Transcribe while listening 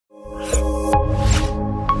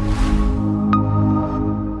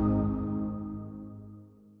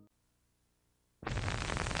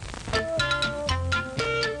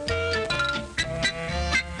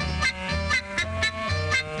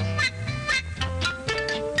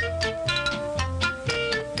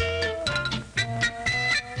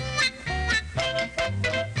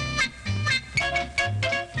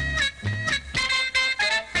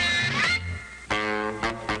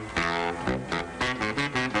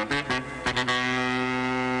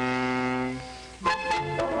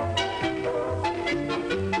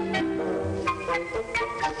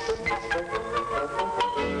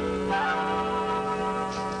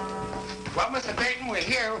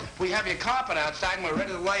have your carpet outside and we're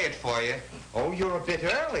ready to lay it for you. Oh, you're a bit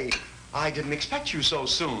early. I didn't expect you so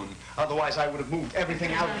soon. Otherwise, I would have moved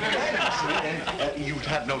everything out of the way. Then you'd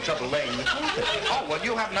have no trouble laying the carpet. Oh, well,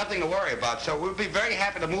 you have nothing to worry about, so we'll be very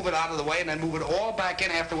happy to move it out of the way and then move it all back in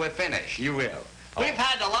after we're finished. You will. We've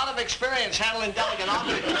had a lot of experience handling delicate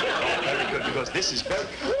objects. Oh, very good, because this is very...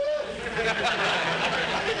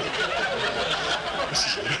 This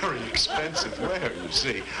is very expensive ware, you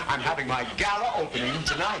see. I'm having my gala opening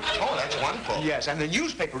tonight. Oh, that's wonderful. Yes, and the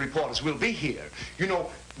newspaper reporters will be here. You know,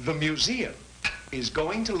 the museum is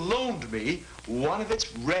going to loan me one of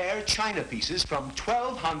its rare china pieces from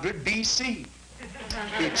 1200 B.C.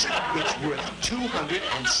 It's worth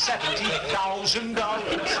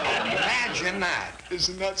 $270,000. Imagine that.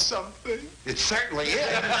 Isn't that something? It certainly is.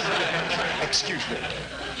 Excuse me.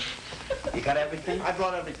 You got everything? I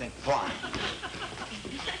brought everything. Fine.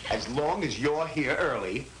 As long as you're here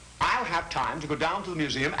early, I'll have time to go down to the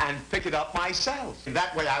museum and pick it up myself.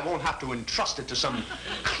 That way I won't have to entrust it to some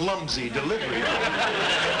clumsy delivery.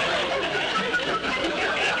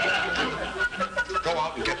 Go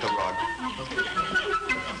out and get the rug.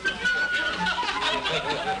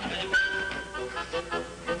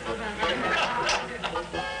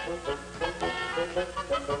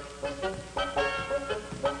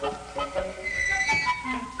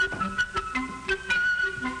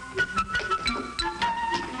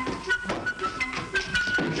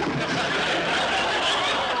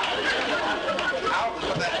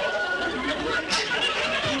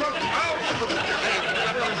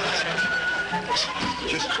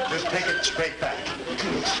 Just take it straight back.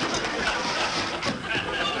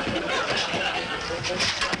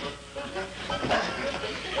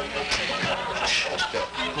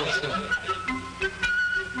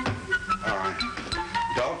 All right.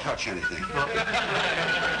 Don't touch anything.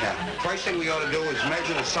 Yeah. First thing we ought to do is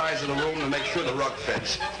measure the size of the room to make sure the rug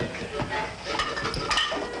fits.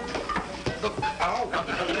 Look,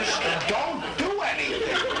 don't do anything.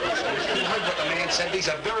 You heard what the man said. These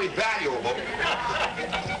are very valuable.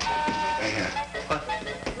 Here.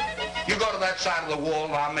 You go to that side of the wall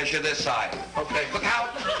and I'll measure this side. Okay, look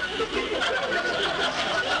out.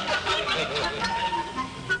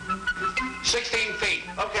 16 feet.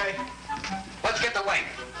 Okay. Let's get the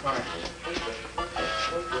length. All right.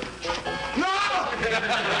 No!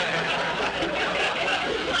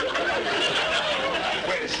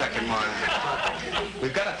 Wait a second, Myer.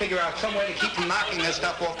 We've got to figure out some way to keep from knocking this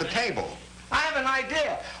stuff off the table. I have an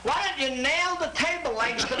idea. Why don't you nail the table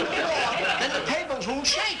legs to the floor, then the tables won't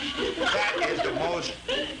shake? That is the most...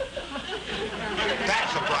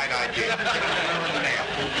 That's a bright idea. Get it in the nail.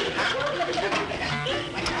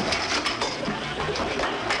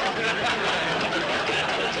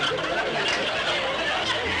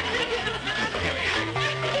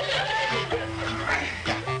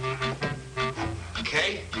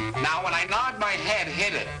 Okay. Now, when I nod my head,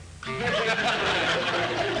 hit it.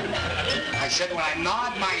 I said when I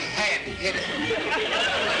nod my head, hit it.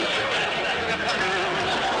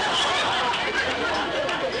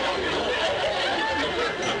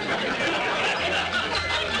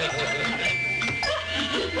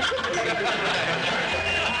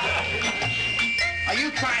 Are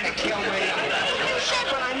you trying to kill me? You said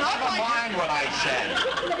when I nod Never my head. mind what I said.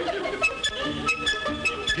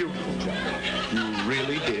 Beautiful job. You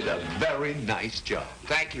really did a very nice job.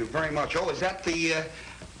 Thank you very much. Oh, is that the...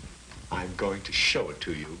 I'm going to show it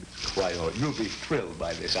to you. Why, oh, you'll be thrilled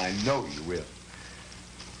by this. I know you will.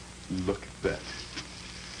 Look at that.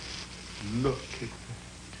 Look at that.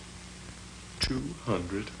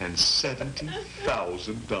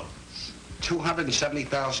 $270,000.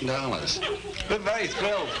 $270,000. We're very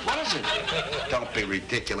thrilled. What is it? Don't be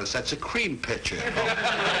ridiculous. That's a cream pitcher.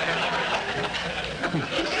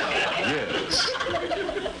 Yes.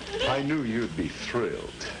 I knew you'd be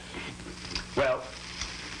thrilled. Well,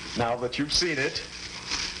 now that you've seen it,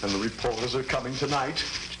 and the reporters are coming tonight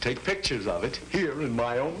to take pictures of it here in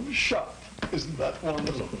my own shop. Isn't that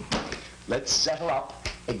wonderful? Let's settle up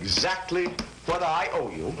exactly what I owe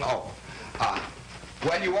you. Oh,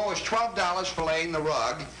 well, you owe us $12 for laying the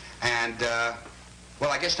rug, and, well,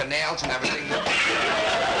 I guess the nails and everything.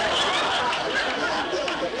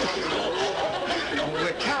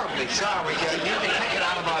 We're terribly sorry. You can take it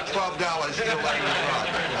out of our $12 for laying the rug.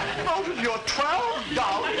 Out of your $12?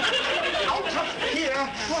 Out of here?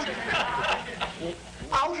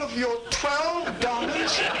 out of your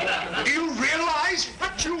 $12? Do you realize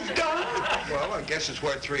what you've done? Well, I guess it's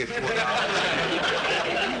worth $3 or $4.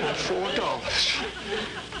 $4.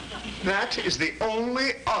 That is the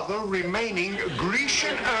only other remaining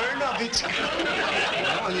Grecian urn of its kind.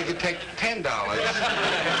 Well, you could take $10.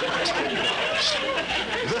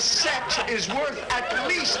 The set is worth at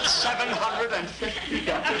least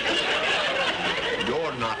 $750.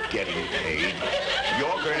 You're not getting paid.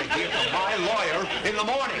 You're going to hear from my lawyer in the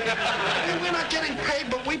morning. And we're not getting paid,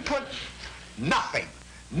 but we put nothing.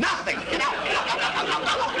 Nothing.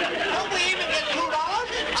 Don't we even get $2?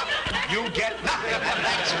 You get nothing, and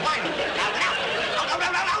that's final.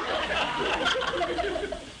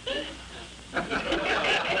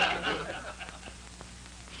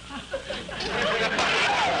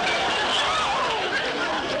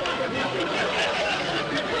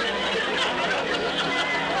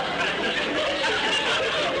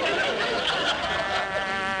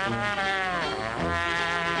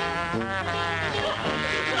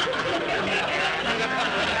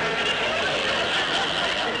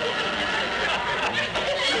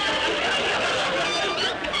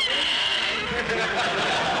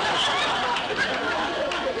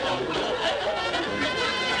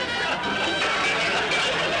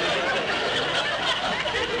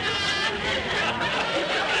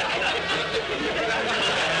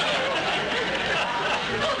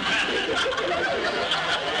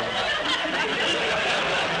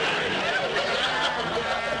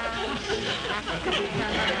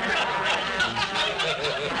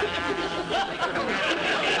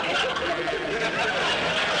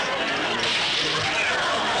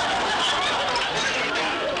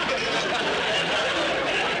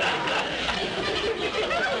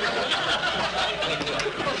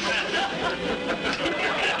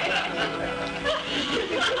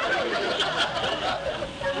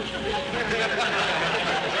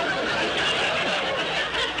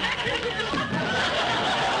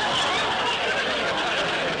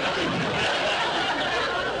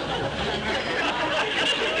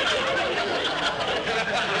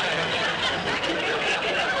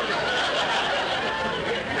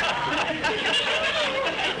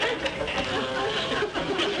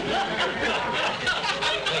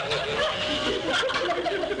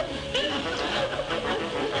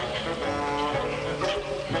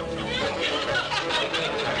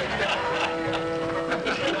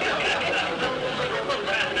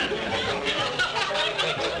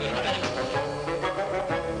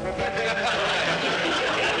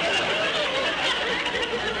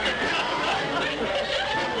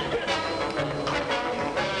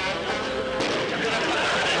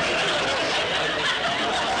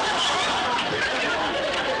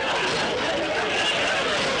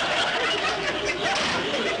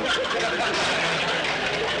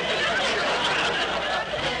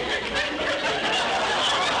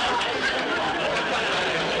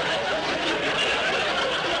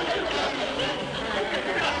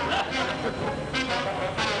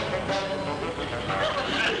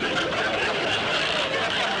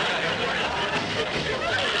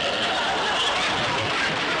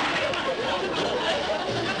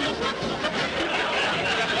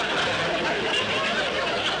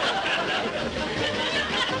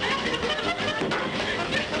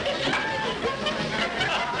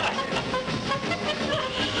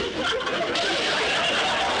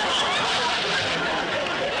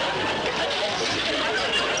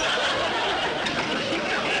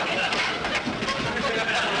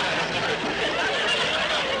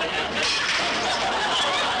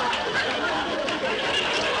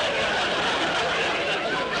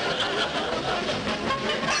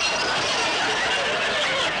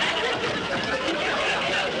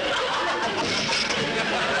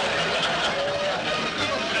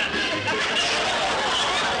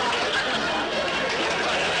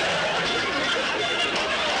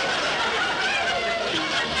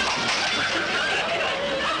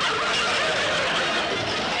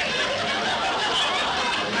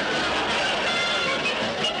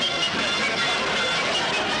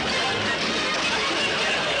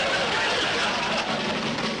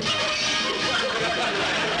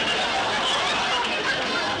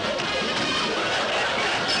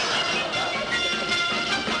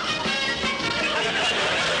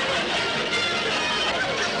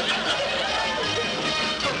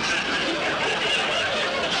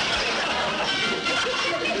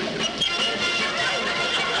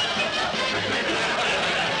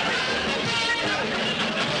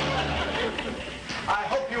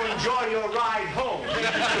 home.